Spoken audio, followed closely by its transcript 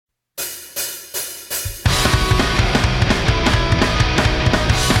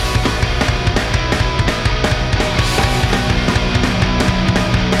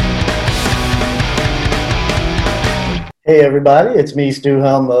Hey everybody, it's me, Stu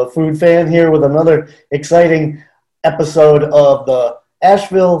Helm, the food fan, here with another exciting episode of the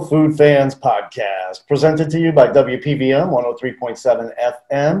Asheville Food Fans Podcast, presented to you by WPVM 103.7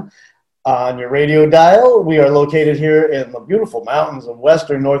 FM on your radio dial. We are located here in the beautiful mountains of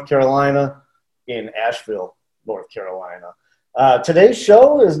western North Carolina in Asheville, North Carolina. Today's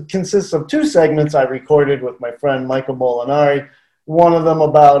show consists of two segments I recorded with my friend Michael Molinari. One of them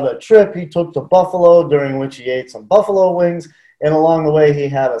about a trip he took to Buffalo, during which he ate some buffalo wings, and along the way he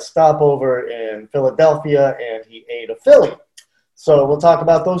had a stopover in Philadelphia and he ate a Philly. So we'll talk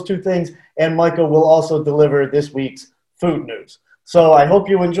about those two things, and Michael will also deliver this week's food news. So I hope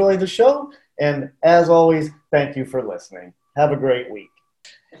you enjoy the show, and as always, thank you for listening. Have a great week.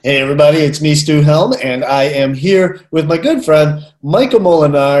 Hey everybody, it's me, Stu Helm, and I am here with my good friend Michael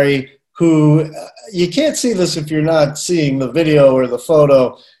Molinari, who, you can't see this if you're not seeing the video or the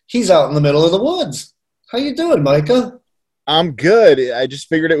photo. He's out in the middle of the woods. How you doing, Micah? I'm good. I just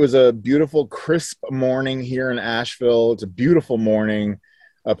figured it was a beautiful, crisp morning here in Asheville. It's a beautiful morning.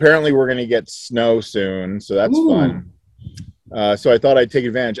 Apparently, we're going to get snow soon, so that's fun. So I thought I'd take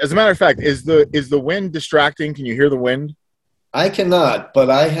advantage. As a matter of fact, is the wind distracting? Can you hear the wind? I cannot, but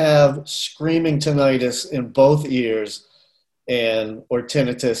I have screaming tinnitus in both ears, or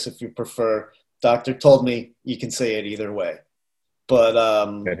tinnitus if you prefer. Doctor told me you can say it either way. But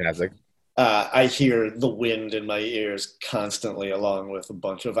Fantastic. I hear the wind in my ears constantly, along with a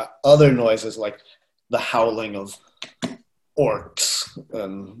bunch of other noises like the howling of orcs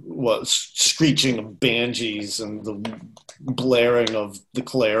and screeching of banshees and the blaring of the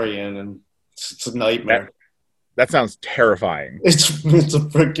clarion, and it's a nightmare. That sounds terrifying. It's a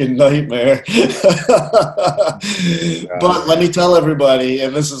freaking nightmare. But let me tell everybody,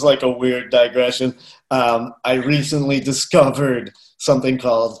 and this is like a weird digression, I recently discovered something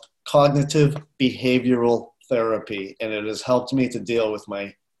called cognitive behavioral therapy, and it has helped me to deal with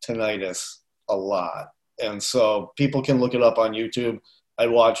my tinnitus a lot. And so people can look it up on YouTube. I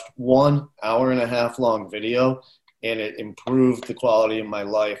watched 1 hour-and-a-half long video, and it improved the quality of my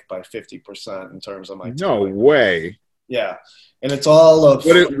life by 50% in terms of my tinnitus. No way. Yeah. And it's all of...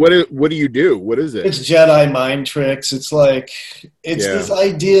 What do you do? What is it? It's Jedi mind tricks. It's like, this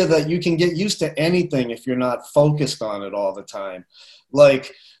idea that you can get used to anything if you're not focused on it all the time.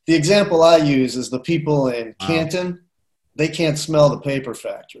 Like, the example I use is the people in Canton, they can't smell the paper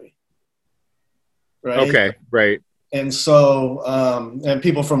factory. Right? Okay, right. And so, and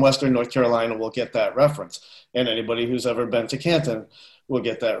people from Western North Carolina will get that reference. And anybody who's ever been to Canton will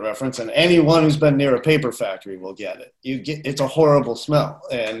get that reference. And anyone who's been near a paper factory will get it. It's a horrible smell.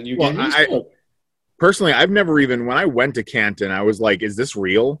 And you get used to it. Personally, I've never even, when I went to Canton, I was like, is this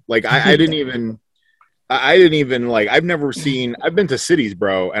real? Like, I didn't even, like, I've been to cities,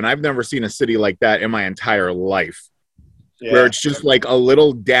 bro, and I've never seen a city like that in my entire life. Yeah. Where it's just like a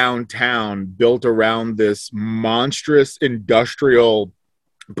little downtown built around this monstrous industrial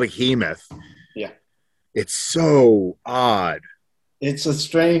behemoth. Yeah. It's so odd. It's a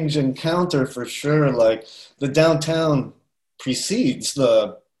strange encounter for sure. Like, the downtown precedes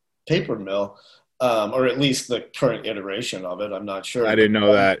the paper mill, or at least the current iteration of it. I'm not sure. I didn't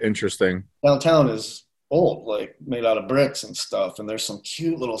know that. Interesting. Downtown is old, like made out of bricks and stuff, and there's some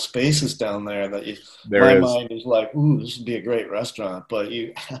cute little spaces down there that my mind is like, ooh, this would be a great restaurant, but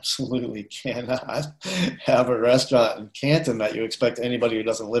you absolutely cannot have a restaurant in Canton that you expect anybody who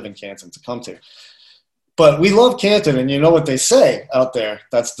doesn't live in Canton to come to. But we love Canton, and you know what they say out there,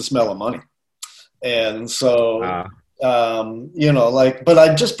 that's the smell of money. And so but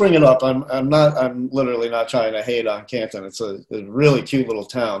I just bring it up. I'm literally not trying to hate on Canton. It's a really cute little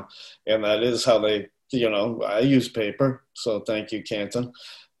town, and that is how they, I use paper, so thank you, Canton.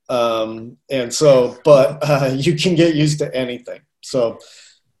 And so, but you can get used to anything. So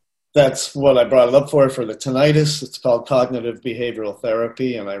that's what I brought it up for the tinnitus. It's called cognitive behavioral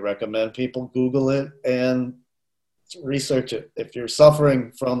therapy, and I recommend people Google it and research it if you're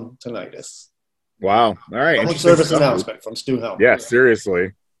suffering from tinnitus. Wow. All right. Public service announcement from Stu Helm. Yeah,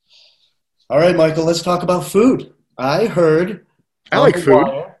 seriously. All right, Michael, let's talk about food. I heard I like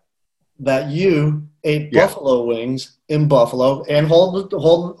food. That you ate buffalo wings in Buffalo, and hold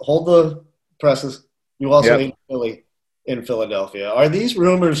the presses. You also ate Philly in Philadelphia. Are these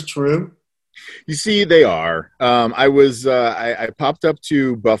rumors true? You see, they are. I popped up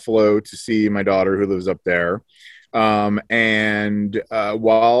to Buffalo to see my daughter who lives up there. And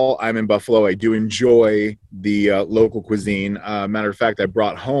while I'm in Buffalo, I do enjoy the local cuisine. Matter of fact, I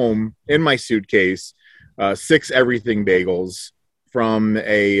brought home in my suitcase 6 everything bagels from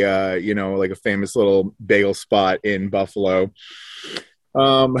a like a famous little bagel spot in Buffalo.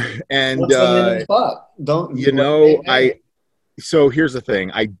 And what's the name of the spot? So here's the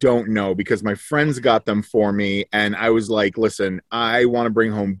thing. I don't know because my friends got them for me. And I was like, listen, I want to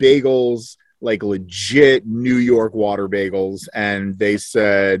bring home bagels, like legit New York water bagels. And they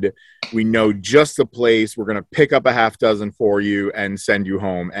said, we know just the place. We're going to pick up a half dozen for you and send you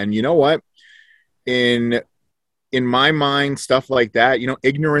home. And you know what? In my mind, stuff like that,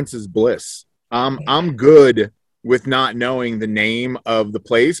 ignorance is bliss. I'm good with not knowing the name of the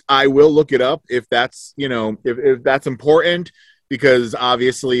place. I will look it up if that's, if that's important, because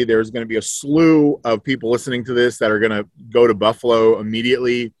obviously there's going to be a slew of people listening to this that are going to go to Buffalo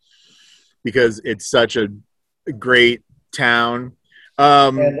immediately because it's such a great town.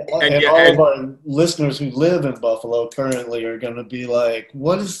 And all of our listeners who live in Buffalo currently are going to be like,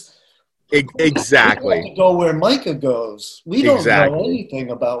 what is... Exactly. We have to go where Micah goes. We don't know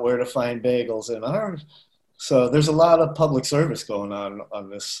anything about where to find bagels in our... So there's a lot of public service going on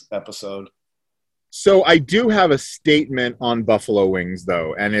this episode. So I do have a statement on buffalo wings,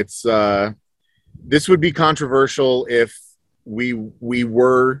 though, and it's this would be controversial if we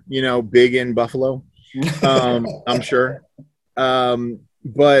were, big in Buffalo. I'm sure.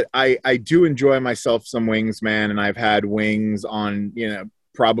 But I do enjoy myself some wings, man, and I've had wings on,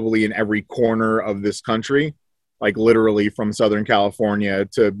 probably in every corner of this country, like literally from Southern California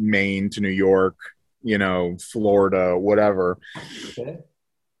to Maine to New York, Florida, whatever. Okay.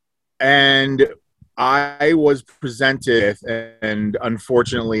 And I was presented, and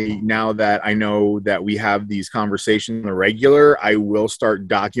unfortunately, now that I know that we have these conversations on the regular, I will start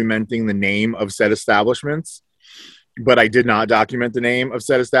documenting the name of said establishments, but I did not document the name of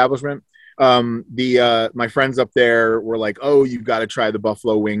said establishment. My friends up there were like, "Oh, you got to try the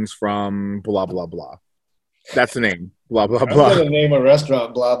buffalo wings from blah blah blah." That's the name. Blah blah blah. I'm gonna name a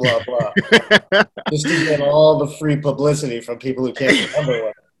restaurant. Blah blah blah. Just to get all the free publicity from people who can't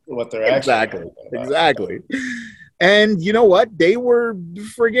remember what they're actually exactly. And you know what? They were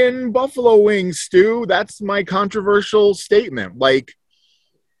friggin' buffalo wings, Stu. That's my controversial statement. Like,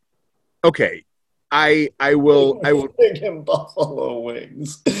 okay. I will buffalo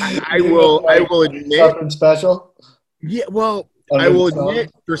wings. I will admit something special. Yeah, well, I will admit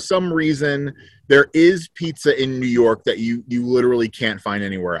for some reason there is pizza in New York that you literally can't find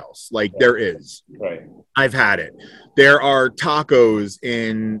anywhere else. Like there is. Right. I've had it. There are tacos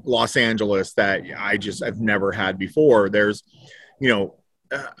in Los Angeles that I've never had before. There's,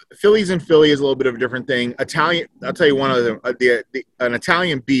 Phillies in Philly is a little bit of a different thing. Italian, I'll tell you one of them. An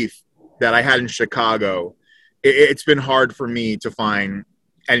Italian beef that I had in Chicago, it's been hard for me to find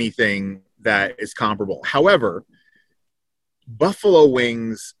anything that is comparable. However, buffalo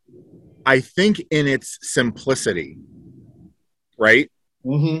wings, I think in its simplicity, right,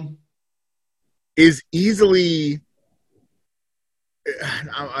 is easily,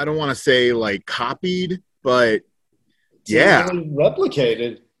 I don't want to say like copied, but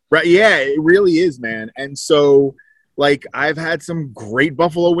replicated. Right, yeah, it really is, man. And so, like, I've had some great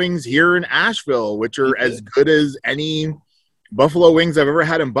buffalo wings here in Asheville, which are as good as any buffalo wings I've ever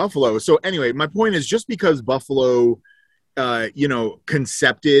had in Buffalo. So anyway, my point is just because Buffalo,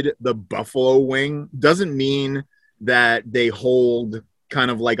 concepted the buffalo wing doesn't mean that they hold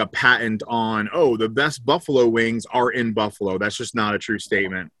kind of like a patent on, the best buffalo wings are in Buffalo. That's just not a true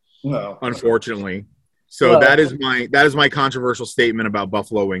statement. No, unfortunately. So that is my controversial statement about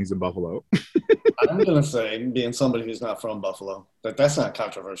buffalo wings in Buffalo. I'm going to say, being somebody who's not from Buffalo, that's not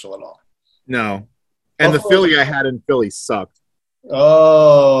controversial at all. No. And Buffalo, the Philly I had in Philly sucked.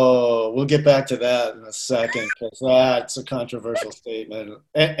 Oh, we'll get back to that in a second because that's a controversial statement.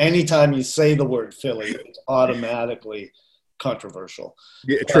 Anytime you say the word Philly, it's automatically controversial.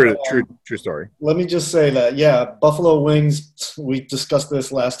 Yeah, true story. Let me just say that, buffalo wings, we discussed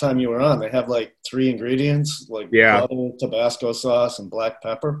this last time you were on. They have like 3 ingredients, like butter, Tabasco sauce, and black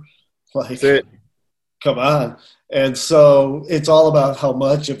pepper. Like, that's it. Come on. And so it's all about how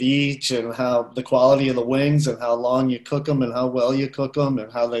much of each and how the quality of the wings and how long you cook them and how well you cook them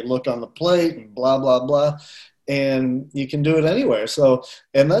and how they look on the plate and blah, blah, blah. And you can do it anywhere. So,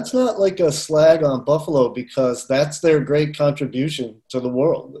 and that's not like a slag on Buffalo because that's their great contribution to the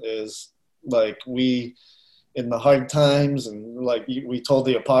world is like we, in the hard times and like we told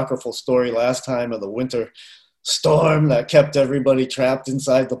the apocryphal story last time of the winter storm that kept everybody trapped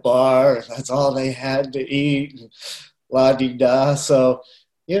inside the bar. And that's all they had to eat. La-di-da. So,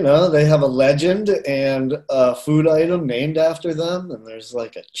 they have a legend and a food item named after them. And there's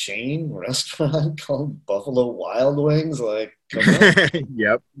like a chain restaurant called Buffalo Wild Wings. Like, come on.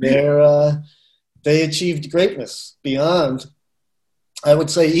 Yep. They achieved greatness beyond, I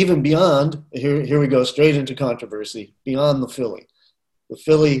would say even beyond, here we go straight into controversy, beyond the Philly. The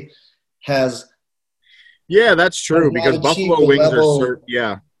Philly has Yeah, that's true has not because achieved buffalo wings are served.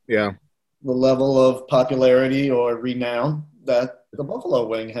 Yeah, yeah. the level of popularity or renown that the buffalo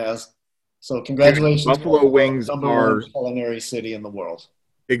wing has. So Dude, congratulations, buffalo Buffalo, wings number one are culinary city in the world.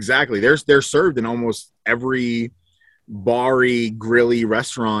 exactly. They're served in almost every bar-y, grilly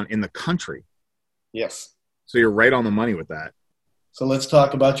restaurant in the country. Yes. So you're right on the money with that. So let's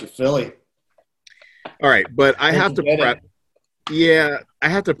talk about your Philly. All right, but I Where'd have you to get it? yeah, I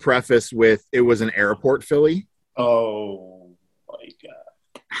have to preface with it was an airport Philly. Oh my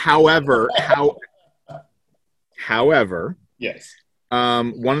However, God. however, Yes.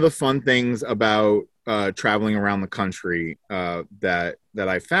 one of the fun things about traveling around the country that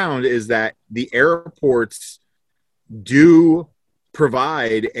I found is that the airports do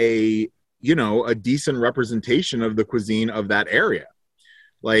provide a decent representation of the cuisine of that area.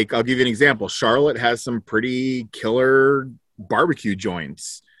 Like I'll give you an example. Charlotte has some pretty killer barbecue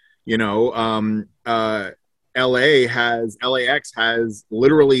joints. You know, LAX has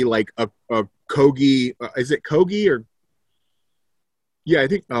literally like a Kogi. Is it Kogi or yeah, I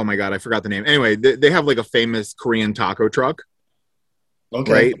think. Oh my god, I forgot the name. Anyway, they have like a famous Korean taco truck,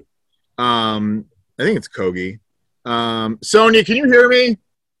 Okay. right? I think it's Kogi. Sonia, can you hear me?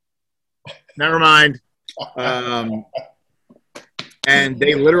 Never mind. Um, and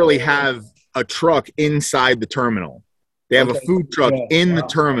they literally have a truck inside the terminal. They have a Okay. food truck Yeah. in the Wow.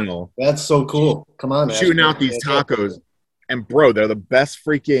 terminal That's so cool. Come on, shooting Ashton. out these tacos. And bro, they're the best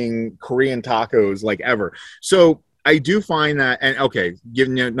freaking Korean tacos like ever. So I do find that, and okay,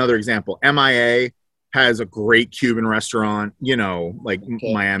 giving you another example, MIA has a great Cuban restaurant, like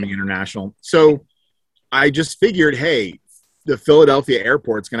Okay. Miami International. So I just figured, hey, the Philadelphia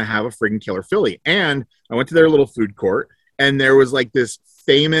airport's going to have a freaking killer Philly. And I went to their little food court, and there was like this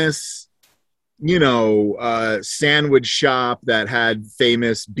famous, sandwich shop that had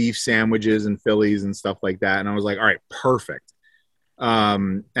famous beef sandwiches and Phillies and stuff like that. And I was like, all right, perfect.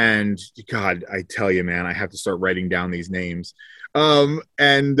 And God, I tell you, man, I have to start writing down these names. And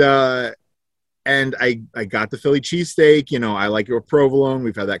I got the Philly cheesesteak. I like your provolone.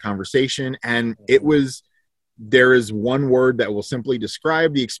 We've had that conversation, and there is one word that will simply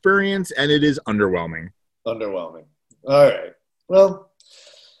describe the experience, and it is underwhelming. Underwhelming. All right. Well,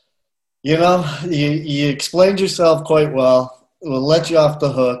 you explained yourself quite well. We'll let you off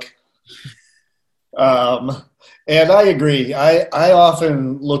the hook. Um, and I agree. I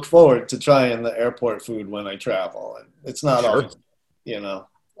often look forward to trying the airport food when I travel. And it's not Sure. always, you know.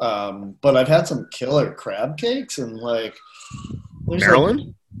 But I've had some killer crab cakes and there's like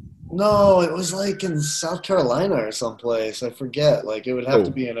Maryland? no, it was like in South Carolina or someplace. I forget. Like it would have to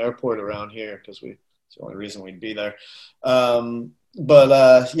Oh, be an airport around here because it's the only reason we'd be there.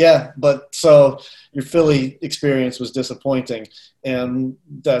 But so your Philly experience was disappointing, and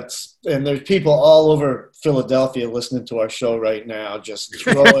there's people all over Philadelphia listening to our show right now, just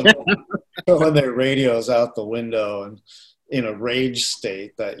throwing their radios out the window and in a rage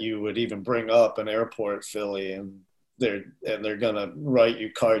state that you would even bring up an airport Philly, and they're gonna write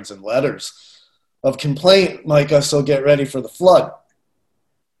you cards and letters of complaint, Micah. So get ready for the flood.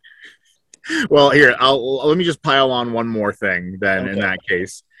 well, here, let me just pile on one more thing then in Okay. that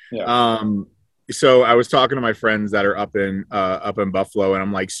case. Yeah. So I was talking to my friends that are up in Buffalo, and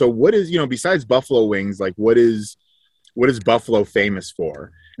I'm like, so what is, besides buffalo wings, like what is Buffalo famous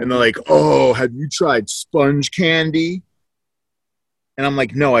for? And they're like, oh, have you tried sponge candy? And I'm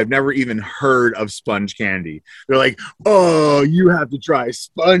like, no, I've never even heard of sponge candy. They're like, oh, you have to try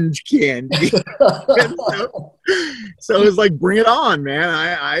sponge candy. So it's like, bring it on, man.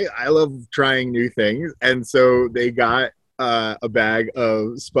 I love trying new things. And so they got a bag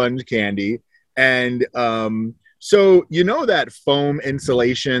of sponge candy. And so that foam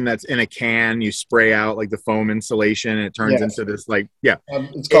insulation that's in a can, you spray out like the foam insulation and it turns Yes. into this like, yeah.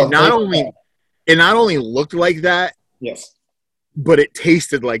 It's It called not paper only towel. it not only looked like that, Yes. but it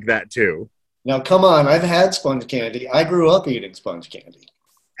tasted like that too. Now, come on. I've had sponge candy. I grew up eating sponge candy.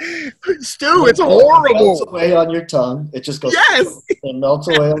 Stu, it's It melts horrible. away on your tongue. It just goes, Yes. it melts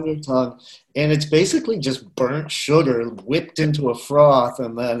away on your tongue. And it's basically just burnt sugar whipped into a froth.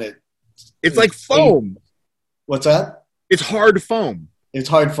 And then It's like foam. what's that? It's hard foam. It's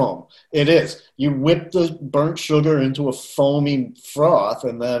hard foam. It is. You whip the burnt sugar into a foamy froth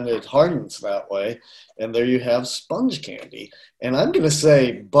and then it hardens that way. And there you have sponge candy. And I'm going to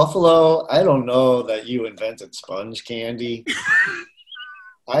say, Buffalo, I don't know that you invented sponge candy.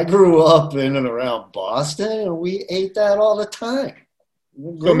 I grew up in and around Boston, and we ate that all the time.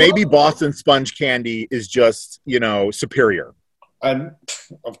 We So grew maybe up. Boston sponge candy is just, superior. I'm,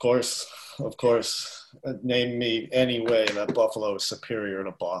 of course, name me any way that Buffalo is superior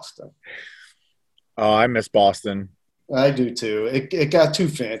to Boston. Oh, I miss Boston. I do too. It got too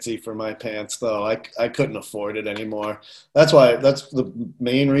fancy for my pants though. I couldn't afford it anymore. That's the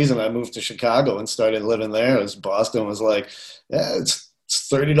main reason I moved to Chicago and started living there. Is Boston was like, yeah, it's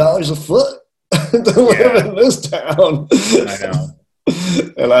 $30 a foot to live Yeah, in this town. I know.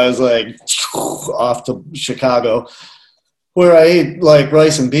 And I was like, off to Chicago, where I ate like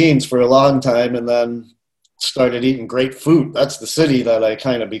rice and beans for a long time, and then started eating great food. That's the city that I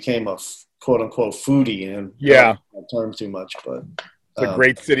kind of became a quote unquote foodie in. I don't Yeah, like that term too much, but it's a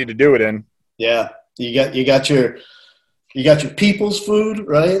great city to do it in. yeah, you got your people's food,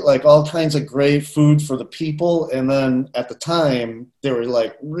 right? Like all kinds of great food for the people. And then at the time, there were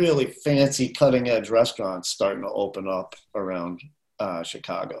like really fancy cutting edge restaurants starting to open up around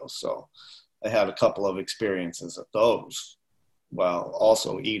Chicago. So I had a couple of experiences at those while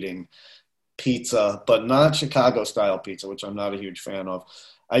also eating pizza, but not Chicago style pizza, which I'm not a huge fan of.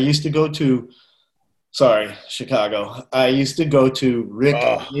 I used to go to, sorry, Chicago. I used to go to Rick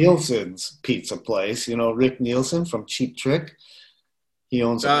Oh, Nielsen's pizza place. You know, Rick Nielsen from Cheap Trick. He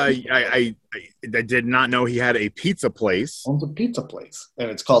I did not know he had a pizza place. owns a pizza place,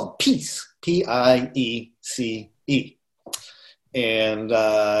 and it's called Piece, Piece. And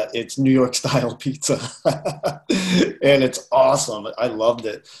it's New York style pizza, and it's awesome. I loved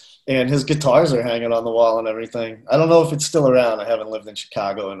it. And his guitars are hanging on the wall and everything. I don't know if it's still around. I haven't lived in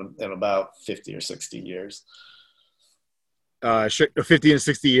Chicago in about 50 or 60 years. 50 and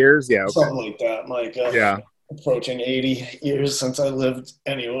 60 years. Yeah. Okay. Something like that, Mike. Yeah. Approaching 80 years since I lived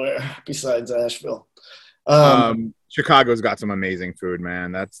anywhere besides Asheville. Um, Chicago's got some amazing food,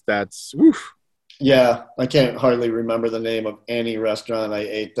 man. That's woof. yeah, I can't hardly remember the name of any restaurant I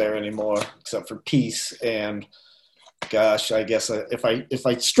ate there anymore, except for Peace. And gosh, I guess if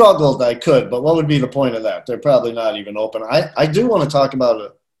I struggled, I could. But what would be the point of that? They're probably not even open. I do want to talk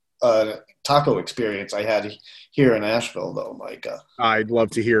about a taco experience I had here in Asheville, though, Mike. I'd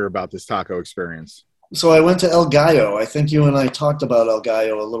love to hear about this taco experience. So I went to El Gallo. I think you and I talked about El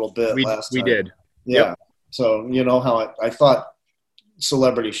Gallo a little bit last We time. did. Yeah. Yep. So you know how I thought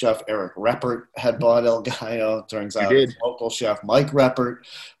celebrity chef Eric Reppert had bought El Gallo. Turns out local chef Mike Reppert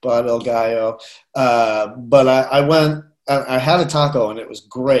bought El Gallo. But I went. I had a taco and it was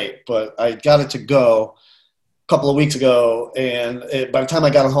great. But I got it to go a couple of weeks ago, and by the time I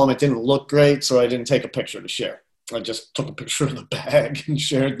got it home, it didn't look great. So I didn't take a picture to share. I just took a picture of the bag and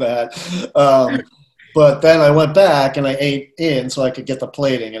shared that. But then I went back and I ate in so I could get the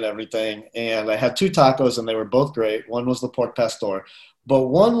plating and everything. And I had two tacos and they were both great. One was the pork pastor, but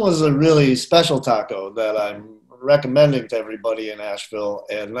one was a really special taco that I'm recommending to everybody in Asheville.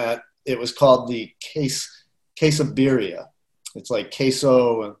 And that it was called the quesabiria. It's like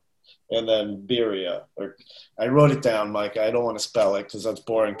queso and then birria. Or I wrote it down, Mike. I don't want to spell it because that's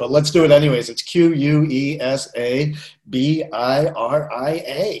boring, but let's do it anyways. It's Quesabiria,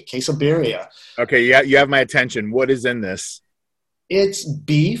 quesabiria. Okay, yeah, you have my attention. What is in this? It's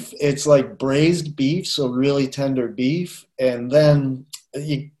beef. It's like braised beef, so really tender beef. And then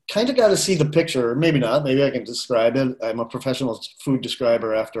you kind of got to see the picture, or maybe not. Maybe I can describe it. I'm a professional food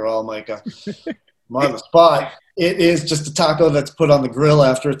describer after all, Micah. I'm on the spot. It is just a taco that's put on the grill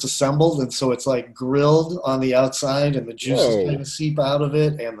after it's assembled, and so it's like grilled on the outside, and the juices kind of seep out of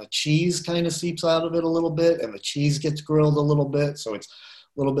it, and the cheese kind of seeps out of it a little bit, and the cheese gets grilled a little bit, so it's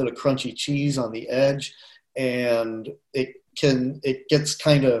a little bit of crunchy cheese on the edge, and it gets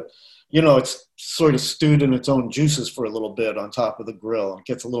kind of, it's sort of stewed in its own juices for a little bit on top of the grill. It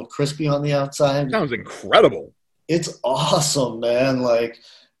gets a little crispy on the outside. Sounds incredible. It's awesome, man. Like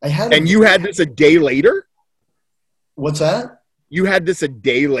And you had this a day later? What's that? You had this a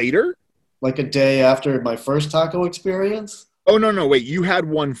day later? Like a day after my first taco experience? Oh, no, wait. You had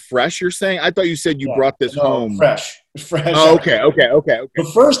one fresh, you're saying? I thought you said you brought this home. Fresh. Oh, okay.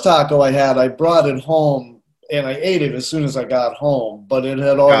 The first taco I had, I brought it home, and I ate it as soon as I got home, but it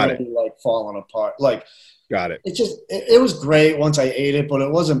had already like fallen apart. Like, got it. It was great once I ate it, but it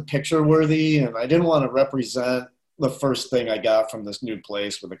wasn't picture worthy, and I didn't want to represent the first thing I got from this new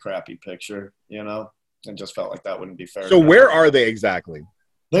place with a crappy picture, and just felt like that wouldn't be fair. So where are they exactly?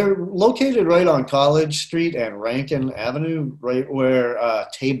 They're located right on College Street and Rankin Avenue, right where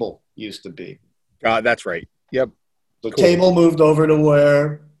Table used to be. That's right. Yep. The Table moved over to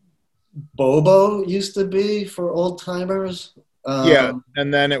where Bobo used to be for old timers. Yeah,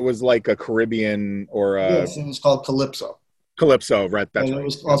 and then it was like a Caribbean or yes, it was called Calypso. Calypso, right? That's and right. It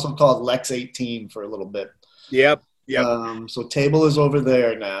was also called Lex 18 for a little bit. Yep. So Table is over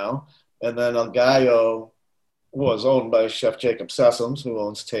there now, and then El Gallo was owned by Chef Jacob Sessoms, who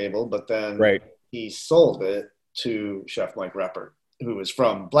owns Table, but then he sold it to Chef Mike Reppert, who is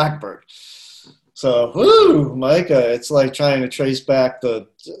from Blackbird. So, whoo, Micah, it's like trying to trace back the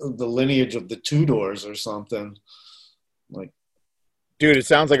lineage of the Tudors or something. Like, Dude, it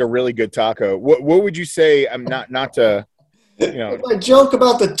sounds like a really good taco. What would you say? I'm not to, my joke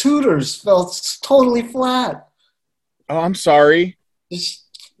about the Tudors felt totally flat. Oh, I'm sorry. Just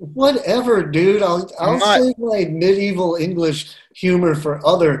whatever, dude. I'll save my medieval English humor for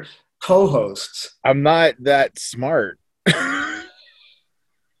other co-hosts. I'm not that smart.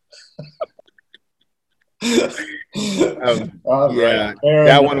 Right,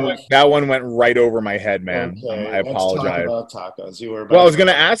 that one went right over my head, man. Okay, I apologize. Let's talk about tacos.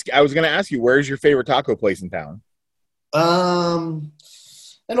 I was gonna ask you, where's your favorite taco place in town? I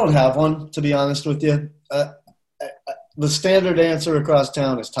don't have one, to be honest with you. The standard answer across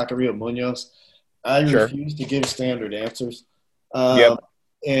town is Taqueria Munoz. I refuse to give standard answers.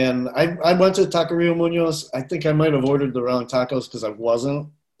 And I went to Taqueria Munoz. I think I might have ordered the wrong tacos because I wasn't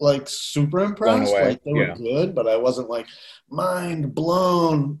like super impressed. Like they were good, but I wasn't like mind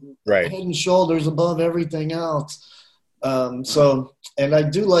blown, head and shoulders above everything else. And I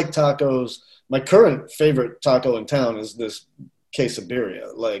do like tacos. My current favorite taco in town is this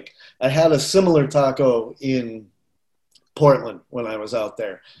quesadilla. Like I had a similar taco in Portland when I was out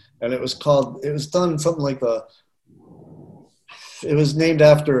there, and it was done something like it was named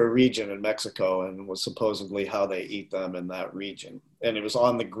after a region in Mexico and was supposedly how they eat them in that region. And it was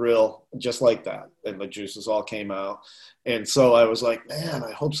on the grill just like that. And the juices all came out. And so I was like, man,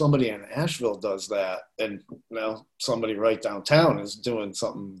 I hope somebody in Asheville does that. And now somebody right downtown is doing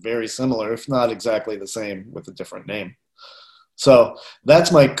something very similar, if not exactly the same with a different name. So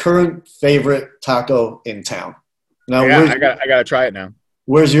that's my current favorite taco in town. Now, I gotta try it now.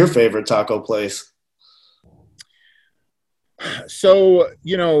 Where's your favorite taco place? So,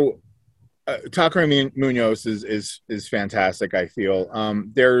 Taqueria Munoz is fantastic, I feel.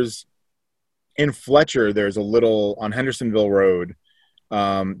 There's in Fletcher, there's a little on Hendersonville Road.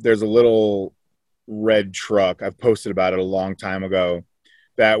 There's a little red truck. I've posted about it a long time ago.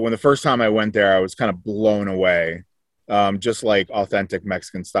 That when the first time I went there, I was kind of blown away, just like authentic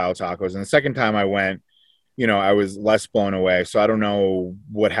Mexican style tacos. And the second time I went, I was less blown away. So I don't know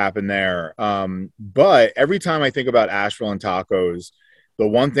what happened there. But every time I think about Asheville and tacos, the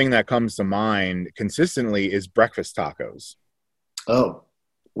one thing that comes to mind consistently is breakfast tacos. Oh,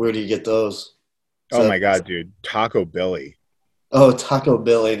 where do you get those? Oh my God, dude. Taco Billy. Oh, Taco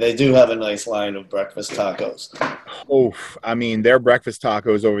Billy. They do have a nice line of breakfast tacos. Oh, I mean, their breakfast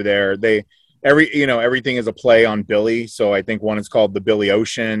tacos over there, everything is a play on Billy. So I think one is called the Billy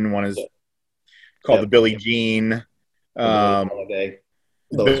Ocean. One is called the Billy Jean. Holiday.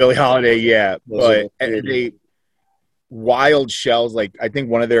 Billy Holiday, yeah. But they wild shells, like I think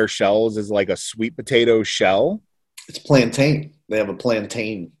one of their shells is like a sweet potato shell. It's plantain. They have a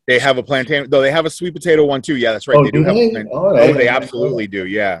plantain. They have a plantain, though they have a sweet potato one too. Yeah, that's right. Oh, they do have a All right. Oh, they absolutely do.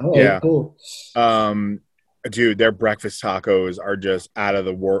 Yeah. Yeah. Cool. Dude, their breakfast tacos are just out of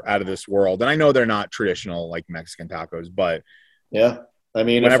this world. And I know they're not traditional like Mexican tacos, but yeah. I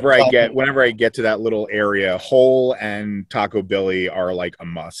mean, whenever I get to that little area, Whole and Taco Billy are like a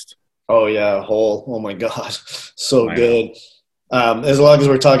must. Oh yeah, Whole. Oh my God, so good. As long as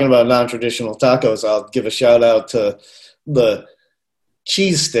we're talking about non-traditional tacos, I'll give a shout out to the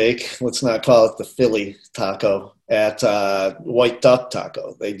cheesesteak. Let's not call it the Philly taco at White Duck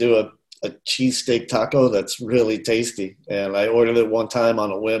Taco. They do a cheesesteak taco that's really tasty, and I ordered it one time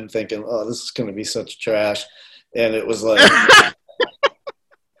on a whim, thinking, "Oh, this is going to be such trash," and it was like.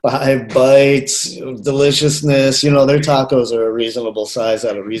 5 bites, deliciousness. Their tacos are a reasonable size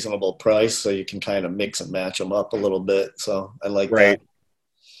at a reasonable price, so you can kind of mix and match them up a little bit. So I like that.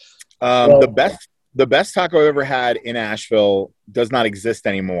 The best taco I ever had in Asheville does not exist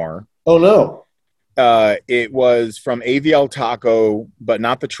anymore. Oh no! It was from AVL Taco, but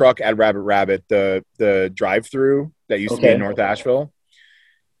not the truck at Rabbit Rabbit, the drive-through that used to be in North Asheville.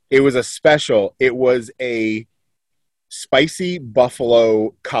 It was a special. It was a spicy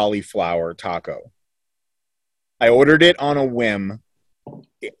buffalo cauliflower taco. I ordered it on a whim.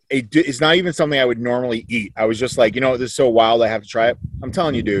 It's not even something I would normally eat. I was just like, this is so wild, I have to try it. I'm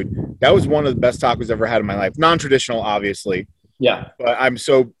telling you, dude, that was one of the best tacos I've ever had in my life. Non-traditional, obviously. Yeah. But I'm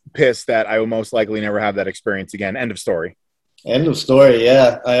so pissed that I will most likely never have that experience again. End of story. End of story,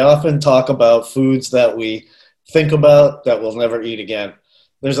 yeah. I often talk about foods that we think about that we'll never eat again.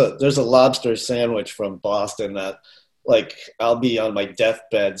 There's a lobster sandwich from Boston that like I'll be on my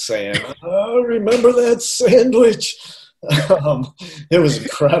deathbed saying, "Oh, remember that sandwich?" It was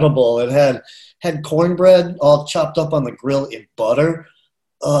incredible. It had cornbread all chopped up on the grill in butter.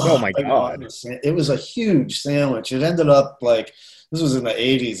 Oh my God! It was a huge sandwich. It ended up like this was in the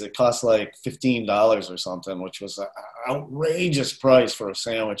 80s. It cost like $15 or something, which was an outrageous price for a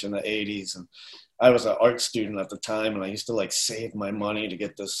sandwich in the 80s. And I was an art student at the time, and I used to like save my money to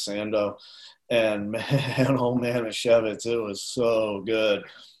get this sando. And man, oh man, Mashevitz, it was so good.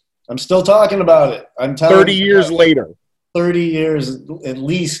 I'm still talking about it. I'm telling 30 years later. 30 years, at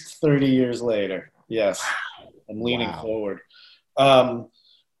least 30 years later. Yes, I'm leaning forward.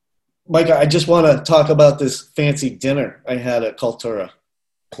 Mike, I just want to talk about this fancy dinner I had at Cultura.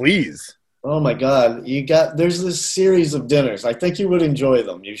 Please. Oh my God, there's this series of dinners. I think you would enjoy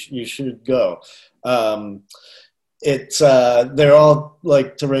them. You should go. They're all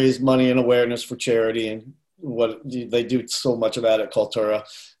like to raise money and awareness for charity, and what they do so much of that at Cultura.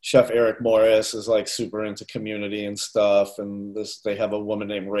 Chef Eric Morris is like super into community and stuff, and they have a woman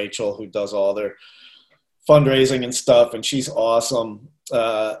named Rachel who does all their fundraising and stuff, and she's awesome.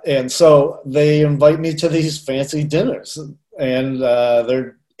 And so they invite me to these fancy dinners, and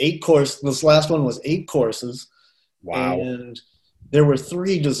they're 8-course. This last one was 8 courses. Wow. And there were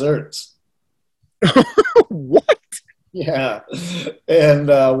 3 desserts. What? Yeah. And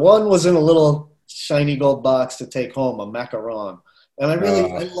one was in a little shiny gold box to take home, a macaron. And I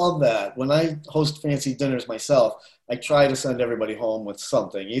love that. When I host fancy dinners myself, I try to send everybody home with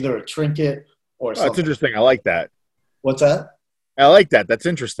something, either a trinket or something. That's interesting. I like that. What's that? I like that. That's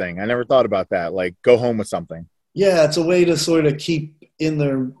interesting. I never thought about that. Like, go home with something. Yeah, it's a way to sort of keep in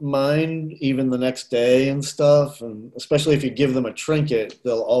their mind even the next day and stuff. And especially if you give them a trinket,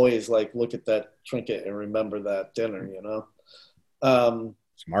 they'll always like look at that trinket and remember that dinner, you know?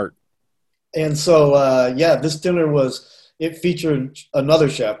 Smart. And so, this dinner it featured another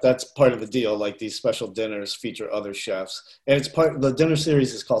chef. That's part of the deal. Like these special dinners feature other chefs. And the dinner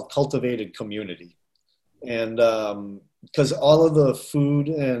series is called Cultivated Community. And because all of the food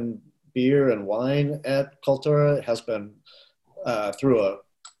and beer and wine at Cultura has been through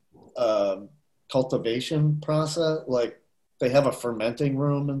a cultivation process. Like they have a fermenting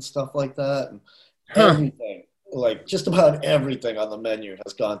room and stuff like that. And everything, like just about everything on the menu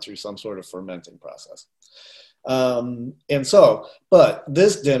has gone through some sort of fermenting process. But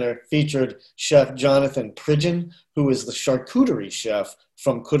this dinner featured Chef Jonathan Pridgen, who is the charcuterie chef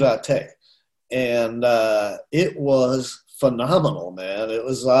from Kurate. And it was phenomenal, man. It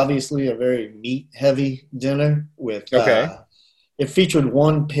was obviously a very meat-heavy dinner with it featured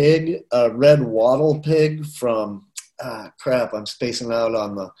one pig, a red wattle pig from I'm spacing out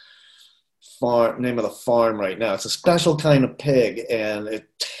on the name of the farm right now. It's a special kind of pig, and it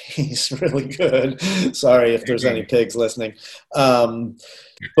tastes really good. Sorry if there's any pigs listening. So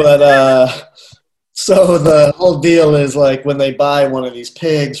the whole deal is like when they buy one of these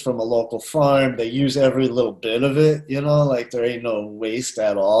pigs from a local farm, they use every little bit of it, you know, like there ain't no waste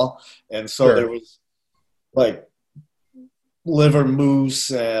at all. And so there was like liver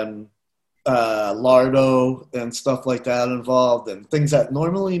mousse and lardo and stuff like that involved, and things that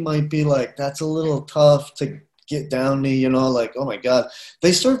normally might be like, that's a little tough to get down to, you know, like, oh my God.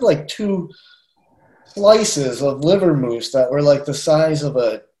 They served like 2 slices of liver mousse that were like the size of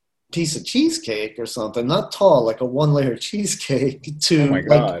a piece of cheesecake or something, not tall, like a 1-layer cheesecake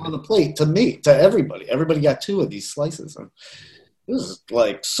on a plate to everybody. Everybody got 2 of these slices. And it was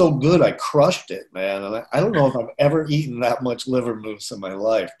like so good. I crushed it, man. And I don't know if I've ever eaten that much liver mousse in my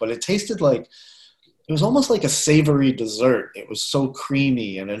life, but it tasted like, it was almost like a savory dessert. It was so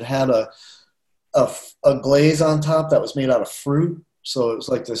creamy, and it had a glaze on top that was made out of fruit. So it was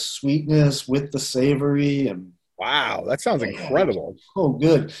like the sweetness with the savory, and wow, that sounds incredible. Oh,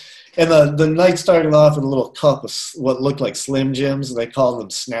 good. And the night started off with a little cup of what looked like Slim Jims. They called them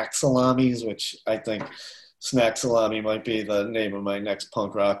snack salamis, which I think Snack Salami might be the name of my next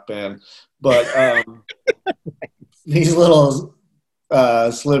punk rock band. But these little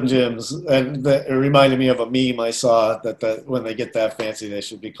Slim Jims, and it reminded me of a meme I saw that when they get that fancy, they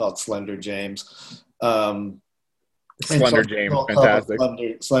should be called Slender James. Slender James, fantastic.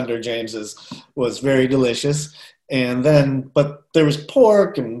 Slender James was very delicious. And then, but there was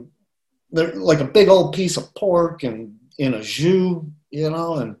pork, and there like a big old piece of pork and in a jus, you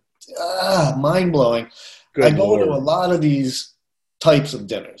know, and mind blowing. I go to a lot of these types of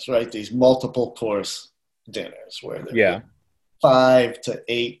dinners, right? These multiple course dinners where they're 5 to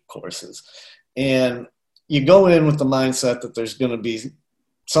 8 courses. And you go in with the mindset that there's going to be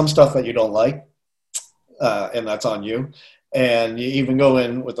some stuff that you don't like, and that's on you. And you even go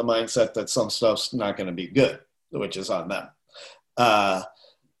in with the mindset that some stuff's not going to be good, which is on them.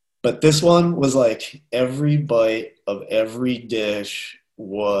 But this one was like every bite of every dish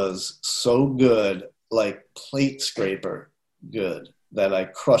was so good, like plate scraper good, that I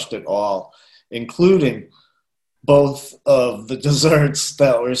crushed it all, including both of the desserts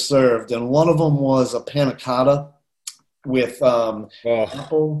that were served, and one of them was a panna cotta with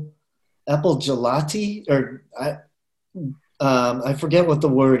apple gelati, or I forget what the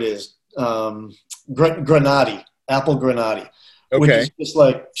word is. Granati, apple granati, which is just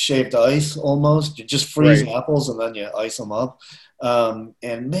like shaved ice almost. You just freeze apples and then you ice them up. And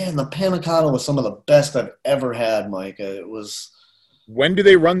man, the panna cotta was some of the best I've ever had, Micah. It was. When do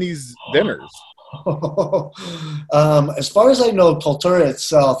they run these dinners? As far as I know, Cultura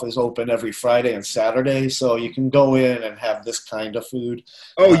itself is open every Friday and Saturday, so you can go in and have this kind of food.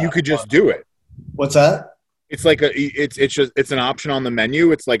 Oh, you could just do it. What's that? It's like it's an option on the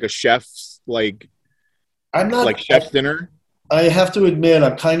menu. It's like a chef's chef's dinner. I have to admit,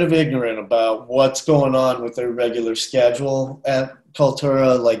 I'm kind of ignorant about what's going on with their regular schedule at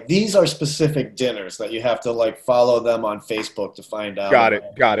Cultura. Like, these are specific dinners that you have to follow them on Facebook to find out. Got it.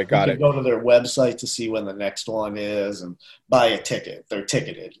 You can go to their website to see when the next one is and buy a ticket. They're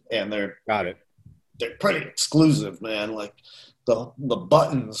ticketed and they're pretty exclusive, man. Like the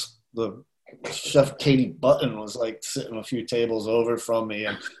buttons, the Chef Katie Button was sitting a few tables over from me,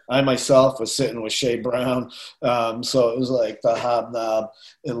 and I myself was sitting with Shay Brown. So it was like the hobnob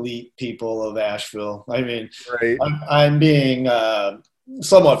elite people of Asheville. I mean, I'm being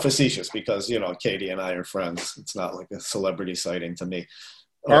somewhat facetious because, Katie and I are friends. It's not like a celebrity sighting to me.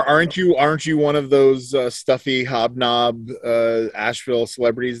 Aren't you one of those stuffy hobnob Asheville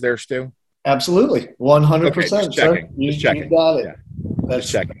celebrities there, Stu? Absolutely. 100%. Okay, just checking. You got it. Yeah. That's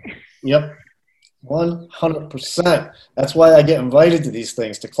just checking. Yep. 100%. That's why I get invited to these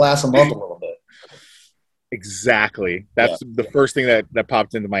things, to class them up a little bit. Exactly. That's the first thing that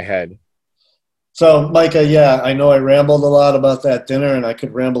popped into my head. So, Micah, I know I rambled a lot about that dinner, and I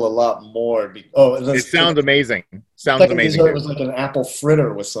could ramble a lot more. It sounds amazing. Sounds amazing. It was like an apple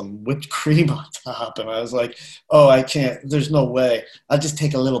fritter with some whipped cream on top, and I was like, "Oh, I can't. There's no way. I'll just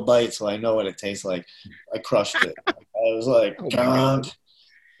take a little bite so I know what it tastes like." I crushed it. I was like, God.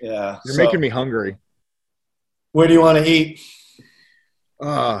 Yeah. You're making me hungry. Where do you want to eat?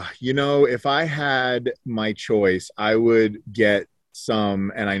 If I had my choice, I would get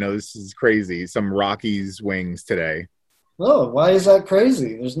some, and I know this is crazy, some Rocky's wings today. Oh, why is that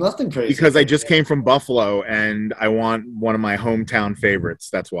crazy? There's nothing crazy. Because I just came from Buffalo, and I want one of my hometown favorites.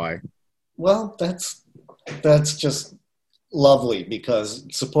 That's why. Well, that's just lovely, because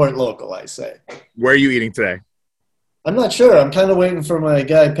support local, I say. Where are you eating today? I'm not sure. I'm kind of waiting for my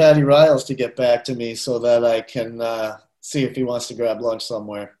guy, Patty Riles, to get back to me so that I can see if he wants to grab lunch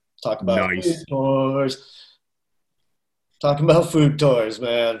somewhere. Talk about food tours. Talking about food tours,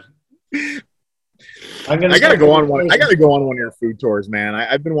 man. I gotta go on one. I gotta go on one of your food tours, man.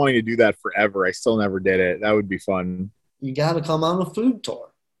 I've been wanting to do that forever. I still never did it. That would be fun. You gotta come on a food tour.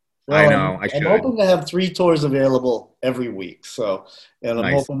 Well, I know. I'm hoping to have 3 tours available every week. And I'm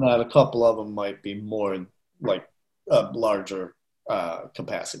Nice. hoping that a couple of them might be more like a larger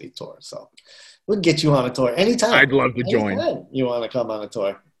capacity tour. So we'll get you on a tour anytime. I'd love to join. Anytime you want to come on a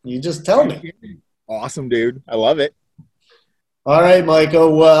tour, you just tell me. Awesome, dude. I love it. All right,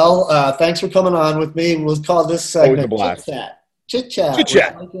 Michael. Well, thanks for coming on with me. We'll call this segment Always a blast. Chit Chat.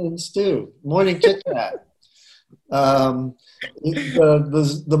 Chit-chat. With Michael and Stu. Morning Chit Chat. The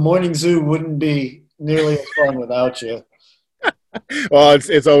morning zoo wouldn't be nearly as fun without you. Well,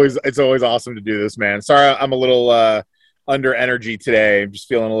 it's always awesome to do this, man. Sorry, I'm a little under energy today. I'm just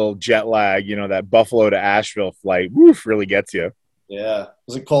feeling a little jet lag. That Buffalo to Asheville flight, really gets you. Yeah.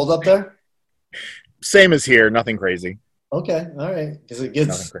 Was it cold up there? Same as here. Nothing crazy. Okay. All right. Because it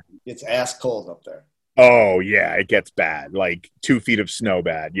gets ass cold up there. Oh yeah, it gets bad. Like 2 feet of snow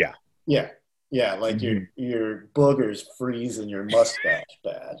bad. Yeah. Yeah. Yeah. Like your boogers freeze and your mustache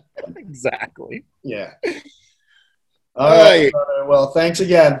bad. Exactly. Yeah. All right, brother. Well, thanks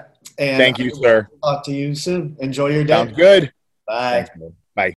again. And thank you, sir. Talk to you soon. Enjoy your day. Sounds good. Bye. Thanks,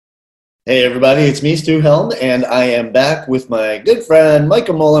 bye. Hey, everybody. It's me, Stu Helm, and I am back with my good friend,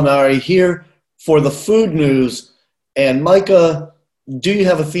 Micah Molinari, here for the food news. And, Micah, do you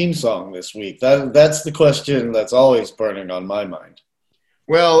have a theme song this week? That's the question that's always burning on my mind.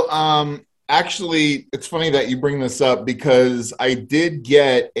 Well, actually, it's funny that you bring this up because I did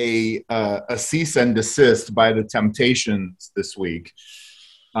get a cease and desist by the Temptations this week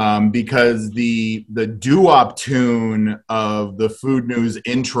because the doo-wop tune of the Food News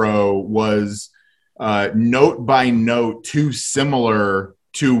intro was note by note too similar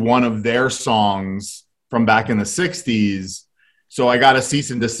to one of their songs from back in the 60s. So I got a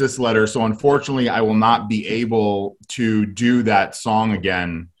cease and desist letter. So unfortunately, I will not be able to do that song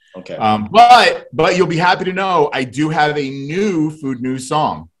again. Okay. But you'll be happy to know I do have a new Food News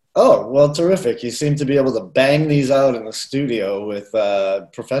song. Oh, well, terrific. You seem to be able to bang these out in the studio with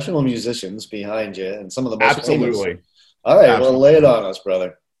professional musicians behind you and some of the most famous. Absolutely. All right, well, lay it Absolutely. on us,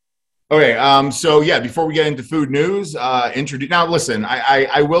 brother. Okay, so yeah, before we get into food news, introduce. Now, listen,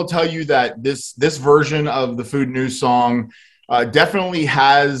 I will tell you that this version of the food news song definitely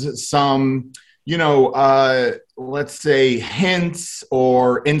has some, let's say hints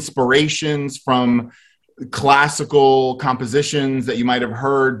or inspirations from classical compositions that you might have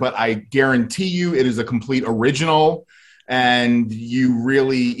heard, but I guarantee you it is a complete original. And you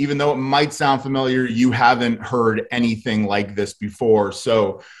really, even though it might sound familiar, you haven't heard anything like this before.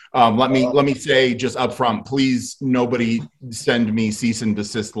 So let me say just up front, please, nobody send me cease and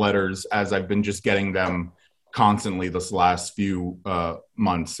desist letters, as I've been just getting them constantly this last few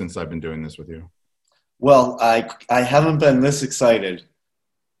months since I've been doing this with you. Well, I haven't been this excited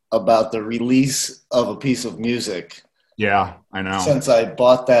about the release of a piece of music Yeah, I know. since I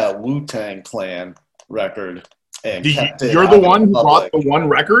bought that Wu-Tang Clan record and kept it You're out the in one the who bought public. the one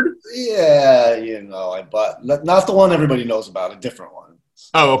record? Yeah, I bought not the one everybody knows about, a different one.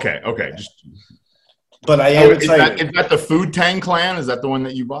 Oh, okay, okay. Just, But I oh, am excited. is that the Food Tang Clan? Is that the one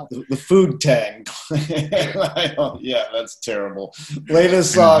that you bought? The Food Tang. Yeah, that's terrible.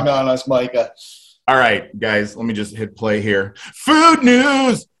 Latest song on us, Micah. All right, guys, let me just hit play here. Food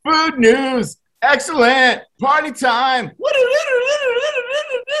news, food news, excellent, party time.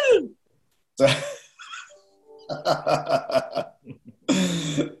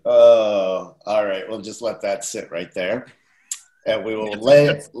 All right, we'll just let that sit right there. And we will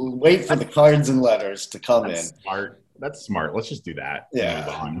wait for the cards and letters to come in. Smart. That's smart. Let's just do that.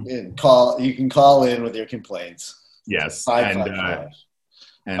 Yeah. And you can call in with your complaints. Yes. 555.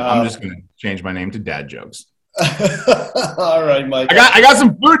 And I'm just going to change my name to Dad Jokes. All right, Mike. I got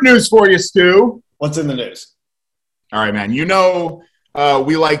some food news for you, Stu. What's in the news? All right, man.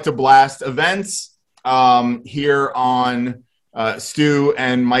 We like to blast events here on Stu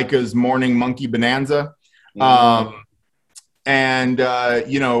and Micah's Morning Monkey Bonanza. And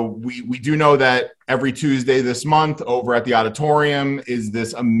we do know that every Tuesday this month over at the auditorium is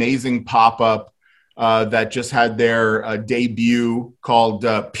this amazing pop-up that just had their debut called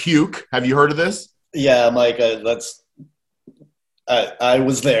Puke. Have you heard of this? Yeah, Mike, I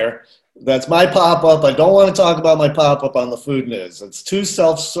was there. That's my pop-up. I don't want to talk about my pop-up on the food news. It's too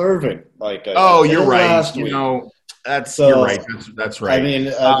self-serving, Mike. Oh, you're right. You're right. That's right. I mean,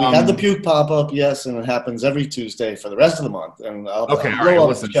 we had the Puke pop-up, yes, and it happens every Tuesday for the rest of the month. And I'll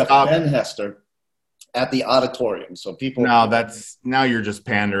listen, Chef stop. Ben Hester at the auditorium. So people... Now you're just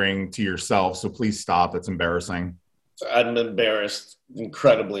pandering to yourself, so please stop. It's embarrassing. I'm embarrassed,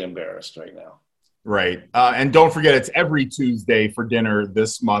 incredibly embarrassed right now. Right. And don't forget, it's every Tuesday for dinner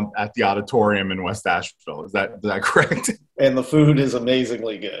this month at the auditorium in West Asheville. Is that correct? And the food is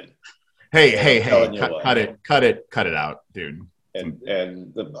amazingly good. Hey, cut it out, dude. And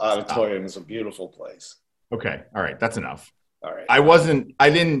the auditorium is a beautiful place. Okay. All right. That's enough. All right. I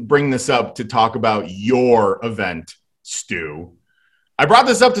didn't bring this up to talk about your event, Stu. I brought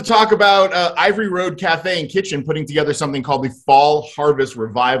this up to talk about Ivory Road Cafe and Kitchen putting together something called the Fall Harvest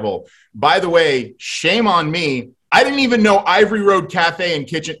Revival. By the way, shame on me. I didn't even know Ivory Road Cafe and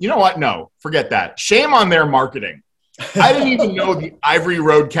Kitchen. You know what? No, forget that. Shame on their marketing. I didn't even know the Ivory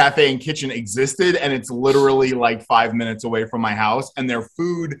Road Cafe and Kitchen existed, and it's literally like 5 minutes away from my house, and their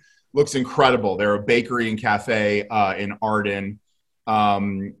food looks incredible. They're a bakery and cafe in Arden,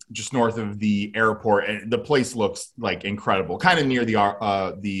 just north of the airport, and the place looks like incredible, kind of near the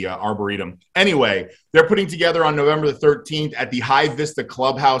Arboretum. Anyway, they're putting together on November the 13th at the High Vista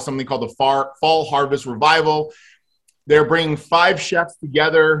Clubhouse something called the Fall Harvest Revival. They're bringing 5 chefs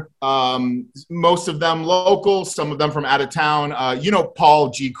together, most of them local, some of them from out of town.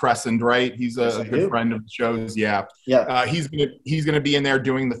 Paul G. Crescent, right? He's a good friend of the show's. Yeah. He's gonna be in there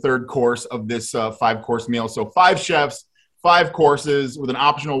doing the 3rd course of this 5-course meal. So 5 chefs, 5 courses with an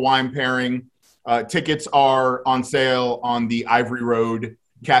optional wine pairing. Tickets are on sale on the Ivory Road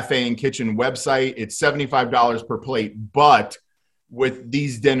Cafe and Kitchen website. It's $75 per plate, but with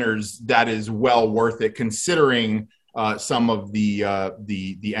these dinners, that is well worth it, considering some of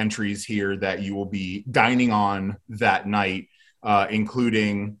the entries here that you will be dining on that night,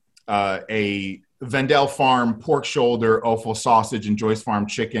 including a Vendel Farm pork shoulder, offal sausage, and Joyce Farm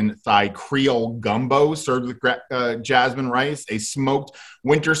chicken thigh Creole gumbo served with jasmine rice, a smoked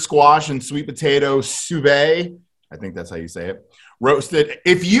winter squash and sweet potato soubet. I think that's how you say it. Roasted.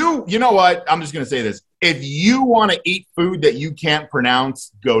 You know what? I'm just going to say this. If you want to eat food that you can't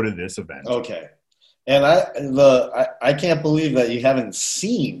pronounce, go to this event. Okay. And I can't believe that you haven't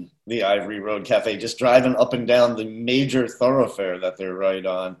seen the Ivory Road Cafe, just driving up and down the major thoroughfare that they're right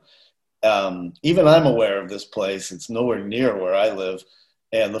on. Even I'm aware of this place. It's nowhere near where I live.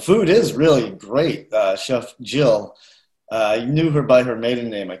 And the food is really great. Chef Jill, you knew her by her maiden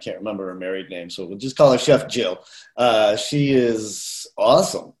name. I can't remember her married name, so we'll just call her Chef Jill. She is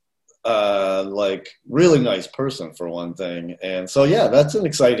awesome. Like really nice person for one thing. And so, yeah, that's an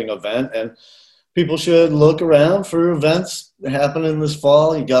exciting event. And people should look around for events happening this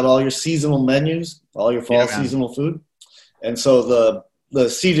fall. You got all your seasonal menus, all your fall seasonal food. And so the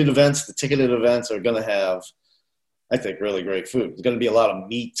seated events, the ticketed events are going to have, I think, really great food. There's going to be a lot of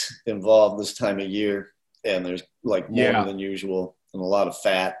meat involved this time of year, and there's like more than usual, and a lot of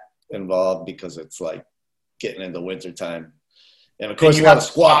fat involved because it's like getting into wintertime. And of course, you got to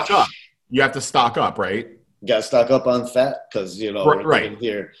squash. You have to stock up, right? You got to stock up on fat because, you know, we're getting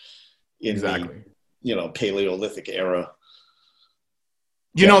here in the, you know, Paleolithic era.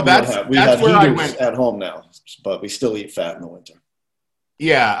 You know, that's where I went at home now, but we still eat fat in the winter.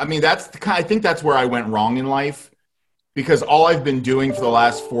 Yeah, I mean, I think that's where I went wrong in life, because all I've been doing for the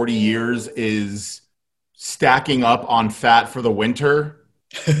last 40 years is stacking up on fat for the winter,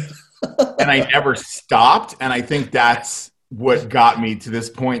 and I never stopped, and I think that's what got me to this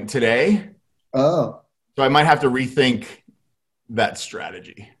point today. Oh. So I might have to rethink that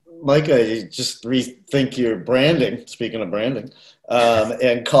strategy. Micah, you just rethink your branding, speaking of branding,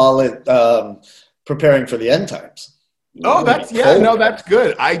 and call it preparing for the end times. Oh, that's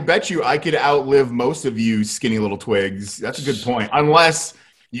good. I bet you I could outlive most of you skinny little twigs. That's a good point. Unless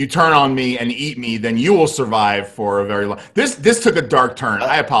you turn on me and eat me, then you will survive for a very long. This took a dark turn.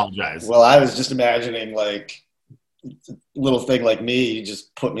 I apologize. Well, I was just imagining like a little thing like me. You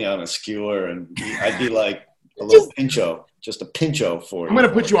just put me on a skewer, and I'd be like a little pincho, just a pincho for you. I'm going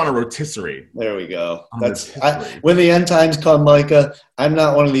to put you on a rotisserie. There we go. When the end times come, Micah, I'm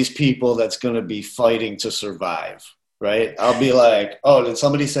not one of these people that's going to be fighting to survive. Right? I'll be like, oh, did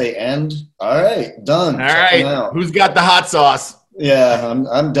somebody say end? All right, done. All right. Who's got the hot sauce? Yeah,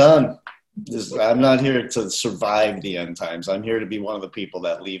 I'm done. I'm not here to survive the end times. I'm here to be one of the people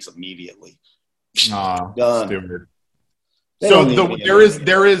that leaves immediately. Done. Stupid. So there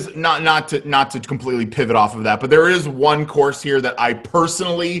is not to completely pivot off of that, but there is one course here that I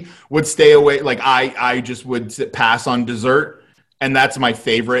personally would stay away. Like I just would pass on dessert. And that's my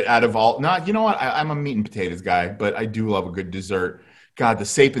favorite out of all. No, you know what? I'm a meat and potatoes guy, but I do love a good dessert. God, the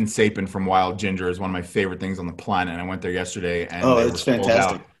Sapin from Wild Ginger is one of my favorite things on the planet. And I went there yesterday. And it's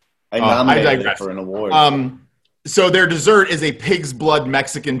fantastic. I nominated it for an award. So their dessert is a pig's blood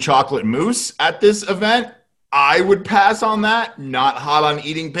Mexican chocolate mousse at this event. I would pass on that. Not hot on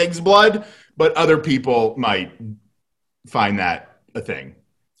eating pig's blood, but other people might find that a thing.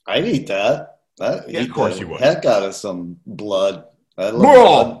 I'd eat that. Of course you would. Heck out of some blood. I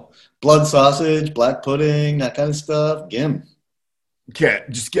love blood sausage, black pudding, that kind of stuff. Gim. Okay,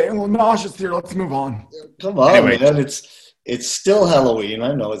 just getting a little nauseous here. Let's move on. Come on, man. It's still Halloween.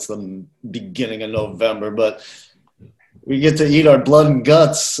 I know it's the beginning of November, but we get to eat our blood and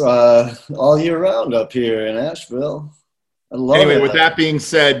guts all year round up here in Asheville. I love it. Anyway, with that being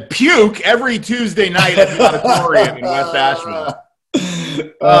said, puke every Tuesday night at the auditorium in West Asheville.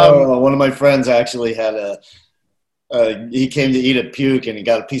 One of my friends actually had he came to eat a puke, and he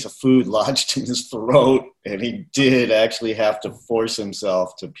got a piece of food lodged in his throat, and he did actually have to force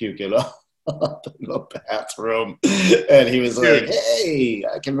himself to puke it up in the bathroom. And he was like, hey,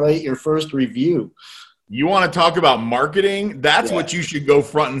 I can write your first review. You want to talk about marketing? That's what you should go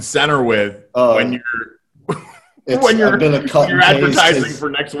front and center with when you're advertising for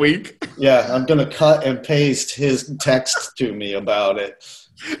next week. Yeah, I'm going to cut and paste his text to me about it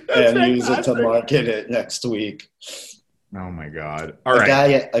and use it to market it next week. Oh my God.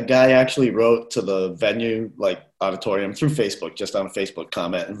 A guy actually wrote to the venue, like auditorium, through Facebook, just on a Facebook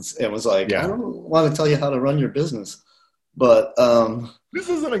comment, and was like, I don't want to tell you how to run your business, but this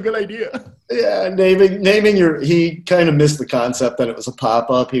isn't a good idea. Yeah, naming he kind of missed the concept that it was a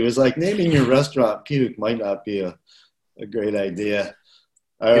pop-up. He was like, naming your restaurant puke might not be a great idea.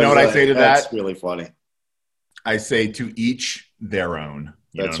 You know what I say to that? That's really funny. I say to each their own.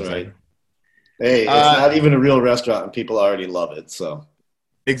 That's right. Hey, it's not even a real restaurant, and people already love it. So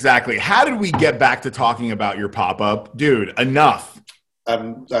exactly. How did we get back to talking about your pop-up, dude? Enough.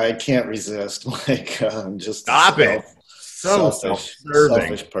 I can't resist. Like, I'm just stop it.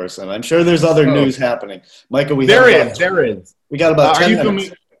 Selfish person. I'm sure there's other news happening, Micah. There is. We got about 10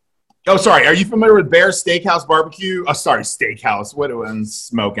 minutes. Sorry. Are you familiar with Bear's Steakhouse Barbecue? Oh, sorry, Steakhouse. What am I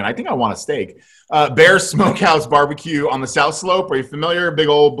smoking? I think I want a steak. Bear's Smokehouse Barbecue on the South Slope. Are you familiar? Big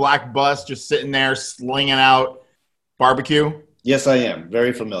old black bus just sitting there slinging out barbecue. Yes, I am.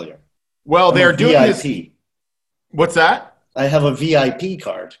 Very familiar. Well, I'm a they're doing this. VIP. What's that? I have a VIP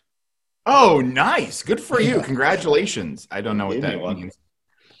card. Oh, nice. Good for you. Yeah. Congratulations. I don't They know what gave me that one. means.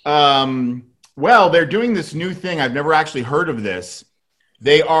 Well, they're doing this new thing. I've never actually heard of this.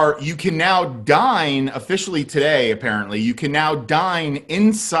 You can now dine officially today, apparently. You can now dine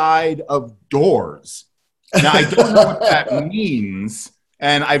inside of doors. Now, I don't know what that means,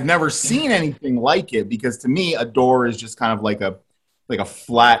 and I've never seen anything like it because to me, a door is just kind of like a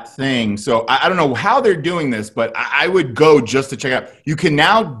flat thing. So I don't know how they're doing this, but I would go just to check out. You can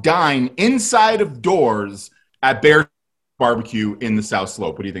now dine inside of doors at Bear Barbecue in the South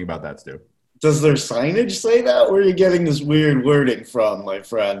Slope. What do you think about that, Stu? Does their signage say that? Where are you getting this weird wording from, my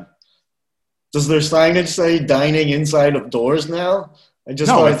friend? Does their signage say dining inside of doors now? I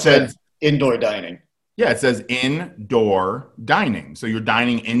just thought it said indoor dining. Yeah, it says indoor dining. So you're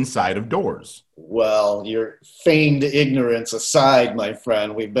dining inside of doors. Well, your feigned ignorance aside, my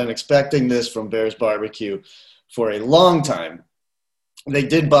friend, we've been expecting this from Bear's Barbecue for a long time. They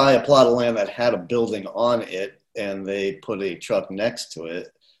did buy a plot of land that had a building on it, and they put a truck next to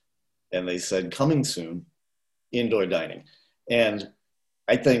it, and they said, coming soon, indoor dining. And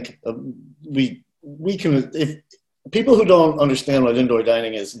I think we can, if people who don't understand what indoor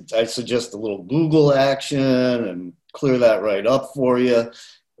dining is, I suggest a little Google action and clear that right up for you.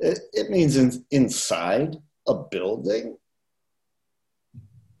 It means inside a building.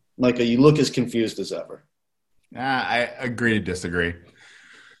 Micah, you look as confused as ever. I agree to disagree.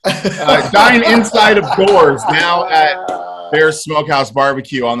 Dine inside of doors now at Bear's Smokehouse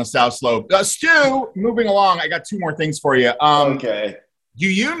Barbecue on the South Slope. Stu, moving along, I got two more things for you. Okay. Do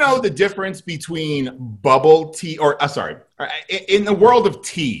you know the difference between bubble tea in the world of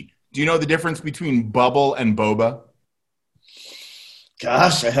tea, do you know the difference between bubble and boba?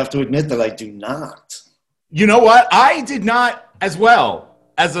 Gosh, I have to admit that I do not. You know what? I did not as well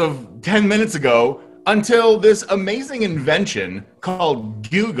as of 10 minutes ago until this amazing invention called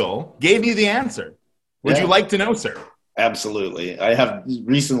Google gave you the answer. Would you like to know, sir? Absolutely. I have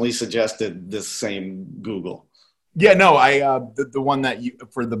recently suggested this same Google. Yeah, no, the one that you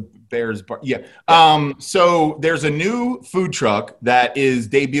for the Bears bar. Yeah. So there's a new food truck that is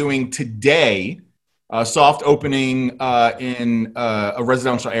debuting today, soft opening in a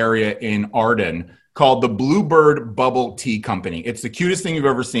residential area in Arden called the Bluebird Bubble Tea Company. It's the cutest thing you've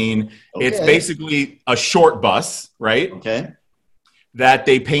ever seen. Okay. It's basically a short bus, right? Okay. That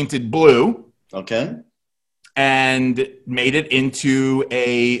they painted blue. Okay. And made it into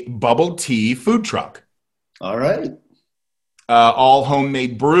a bubble tea food truck. All right. All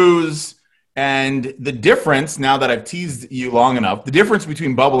homemade brews. And the difference, now that I've teased you long enough, the difference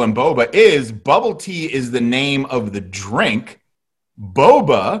between bubble and boba is bubble tea is the name of the drink.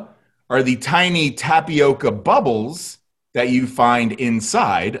 Boba are the tiny tapioca bubbles that you find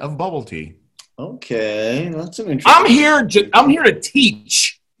inside of bubble tea. Okay, that's an interesting. I'm here to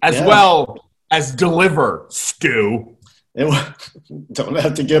teach as well as deliver, Stu. Don't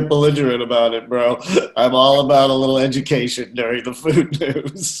have to get belligerent about it, bro. I'm all about a little education during the food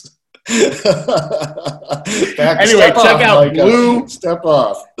news. Anyway, check out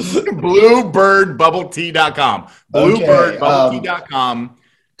bluebirdbubbletea.com. Bluebirdbubbletea.com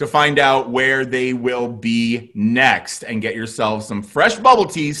to find out where they will be next and get yourself some fresh bubble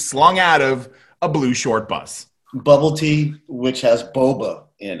tea slung out of a blue short bus. Bubble tea, which has boba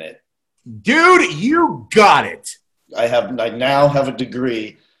in it. Dude, you got it. I now have a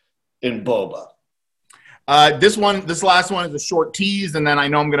degree in boba. This last one is a short tease, and then I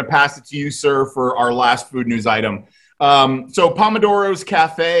know I'm going to pass it to you, sir, for our last food news item. So Pomodoro's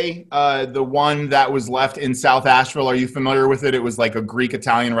Cafe, the one that was left in South Asheville, are you familiar with it? It was like a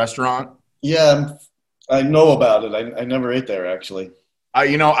Greek-Italian restaurant. Yeah, I know about it. I never ate there, actually.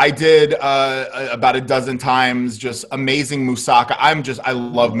 I did about a dozen times. Just amazing moussaka. I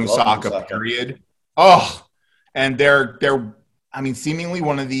love moussaka. Period. Oh, and they're seemingly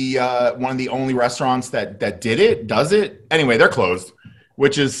one of the only restaurants that does it. Anyway, they're closed,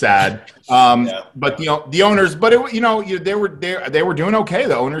 which is sad. But the owners, but they were doing okay.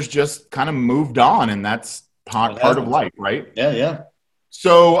 The owners just kind of moved on, and that's part of life, right? Yeah.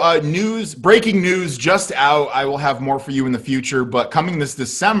 So breaking news just out. I will have more for you in the future, but coming this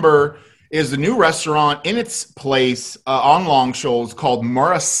December is a new restaurant in its place on Long Shoals called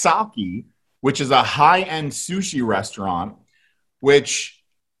Murasaki, which is a high-end sushi restaurant, which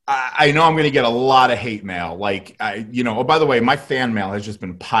I know I'm going to get a lot of hate mail. Oh, by the way, my fan mail has just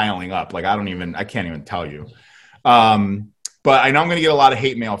been piling up. I can't even tell you. But I know I'm going to get a lot of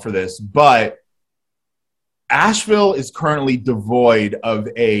hate mail for this, but Asheville is currently devoid of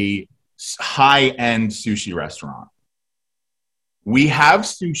a high-end sushi restaurant. We have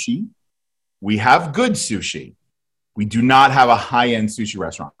sushi. We have good sushi. We do not have a high-end sushi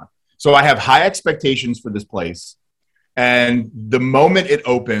restaurant. So I have high expectations for this place. And the moment it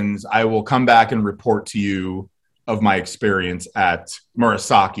opens, I will come back and report to you of my experience at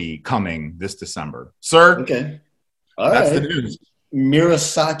Murasaki coming this December. Sir, Okay. All that's the right. news.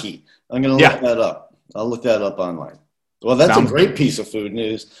 Mirasaki. I'm going to look that up. I'll look that up online. Well, that's a great piece of food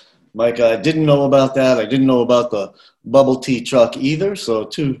news, Mike. I didn't know about that. I didn't know about the bubble tea truck either. So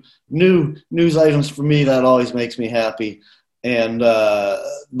two new news items for me. That always makes me happy. And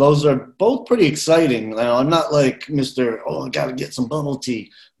those are both pretty exciting. Now, I'm not like Mr. Oh, I got to get some bubble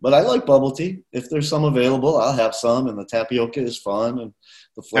tea. But I like bubble tea. If there's some available, I'll have some. And the tapioca is fun. And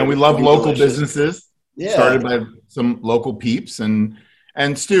the flavor. And we love local businesses. Yeah. Started by some local peeps. And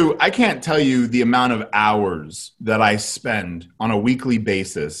Stu, I can't tell you the amount of hours that I spend on a weekly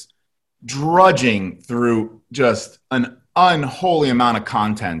basis drudging through just an unholy amount of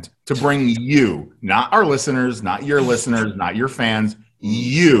content to bring you, not our listeners, not your listeners, not your fans,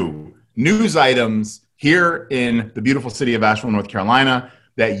 you, news items here in the beautiful city of Asheville, North Carolina,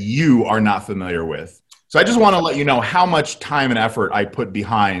 that you are not familiar with. So I just want to let you know how much time and effort I put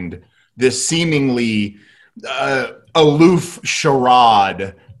behind this seemingly aloof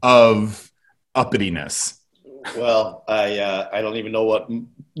charade of uppityness. Well, I don't even know what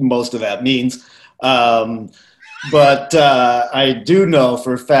most of that means. But I do know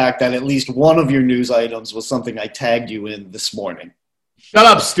for a fact that at least one of your news items was something I tagged you in this morning. Shut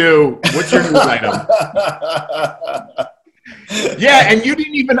up, Stu. What's your news item? Yeah, and you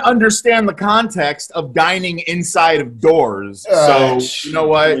didn't even understand the context of dining inside of doors. So, you know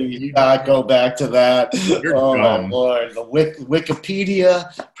what? You not go back to that. Oh, dumb. my Lord. The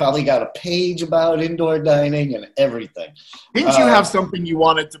Wikipedia probably got a page about indoor dining and everything. Didn't you have something you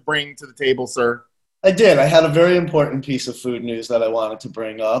wanted to bring to the table, sir? I did. I had a very important piece of food news that I wanted to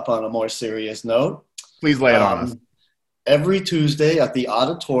bring up on a more serious note. Please lay it on us. Every Tuesday at the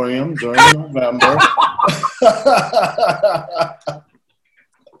auditorium during November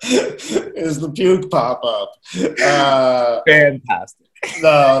is the puke pop-up. Fantastic.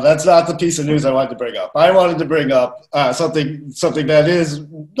 No, that's not the piece of news I wanted to bring up. I wanted to bring up something that is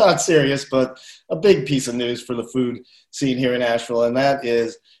not serious, but a big piece of news for the food scene here in Asheville, and that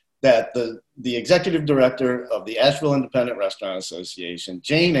is that the executive director of the Asheville Independent Restaurant Association,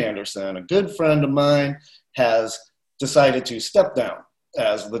 Jane Anderson, a good friend of mine, has decided to step down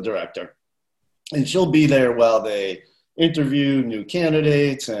as the director. And she'll be there while they interview new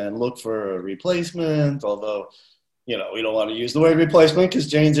candidates and look for a replacement, although, you know, we don't want to use the word replacement because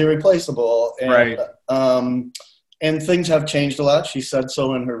Jane's irreplaceable. And, right. And things have changed a lot. She said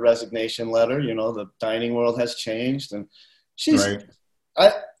so in her resignation letter. You know, the dining world has changed. And she's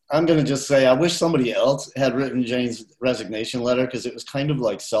right. I'm going to just say I wish somebody else had written Jane's resignation letter because it was kind of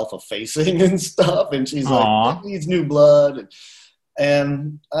like self-effacing and stuff. And she's like, it needs new blood.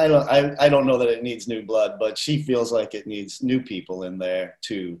 And I don't know that it needs new blood, but she feels like it needs new people in there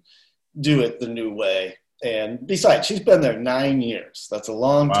to do it the new way. And besides, she's been there 9 years. That's a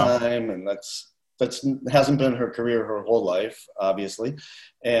long time, and that's hasn't been her career her whole life, obviously.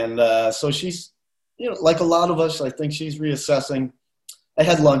 And so she's, you know, like a lot of us, I think she's reassessing. I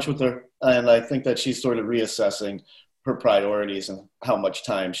had lunch with her, and I think that she's sort of reassessing her priorities and how much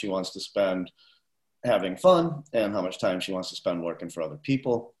time she wants to spend having fun and how much time she wants to spend working for other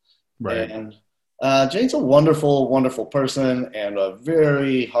people. Right. And Jane's a wonderful, wonderful person and a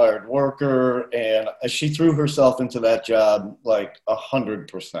very hard worker, and she threw herself into that job like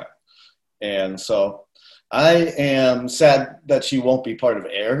 100%. And so I am sad that she won't be part of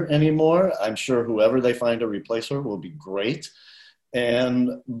AIR anymore. I'm sure whoever they find to replace her will be great.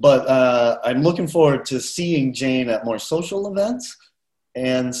 But I'm looking forward to seeing Jane at more social events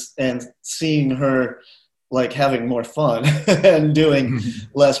and seeing her like having more fun and doing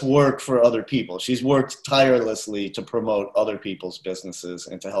less work for other people. She's worked tirelessly to promote other people's businesses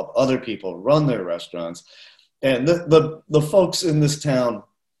and to help other people run their restaurants. And the folks in this town,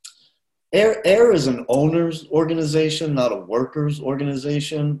 AIR is an owner's organization, not a workers'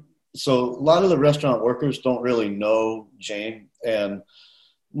 organization. So a lot of the restaurant workers don't really know Jane and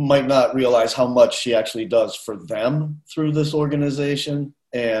might not realize how much she actually does for them through this organization.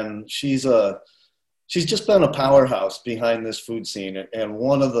 And she's just been a powerhouse behind this food scene, and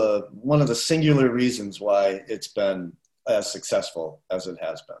one of the singular reasons why it's been as successful as it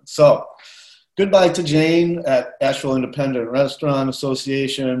has been. So goodbye to Jane at Asheville Independent Restaurant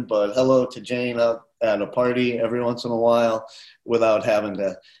Association, but hello to Jane out at a party every once in a while without having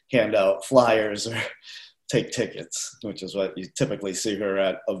to hand out flyers or take tickets, which is what you typically see her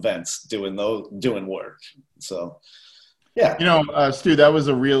at events doing work. So Yeah. Stu, that was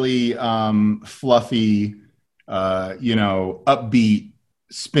a really fluffy, upbeat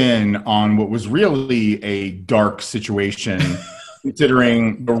spin on what was really a dark situation,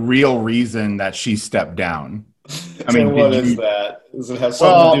 considering the real reason that she stepped down. I mean, And what is that? Does it have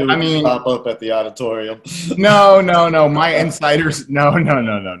something well, to do I with mean, pop up at the auditorium? no. My insiders, no.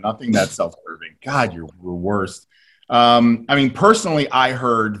 Nothing that self-serving. God, you're the worst. I mean, personally, I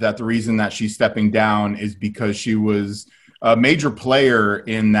heard that the reason that she's stepping down is because she was a major player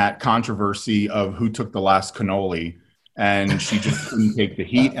in that controversy of who took the last cannoli, and she just couldn't take the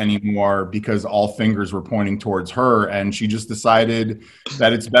heat anymore because all fingers were pointing towards her, and she just decided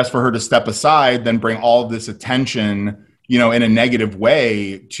that it's best for her to step aside than bring all of this attention, in a negative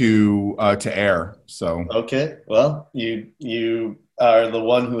way to air. So Okay, well, you are the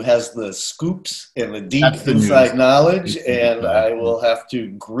one who has the scoops and the deep that's the inside news. knowledge, and I will have to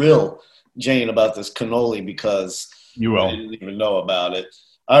grill Jane about this cannoli because You I will. didn't even know about it.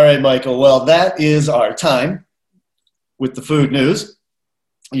 All right, Michael. Well, that is our time with the food news.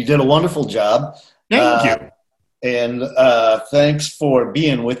 You did a wonderful job. Thank you. And thanks for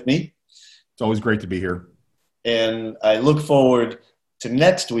being with me. It's always great to be here. And I look forward to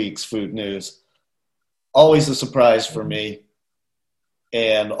next week's food news. Always a surprise for me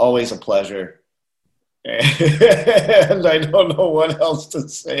and always a pleasure. And I don't know what else to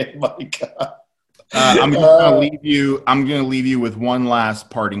say, my God. I'm going to leave you with one last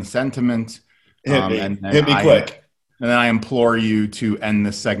parting sentiment. Hit me quick. And then I implore you to end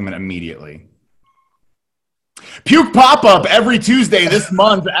this segment immediately. Puke pop-up every Tuesday this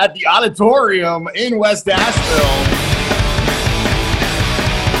month at the Auditorium in West Asheville.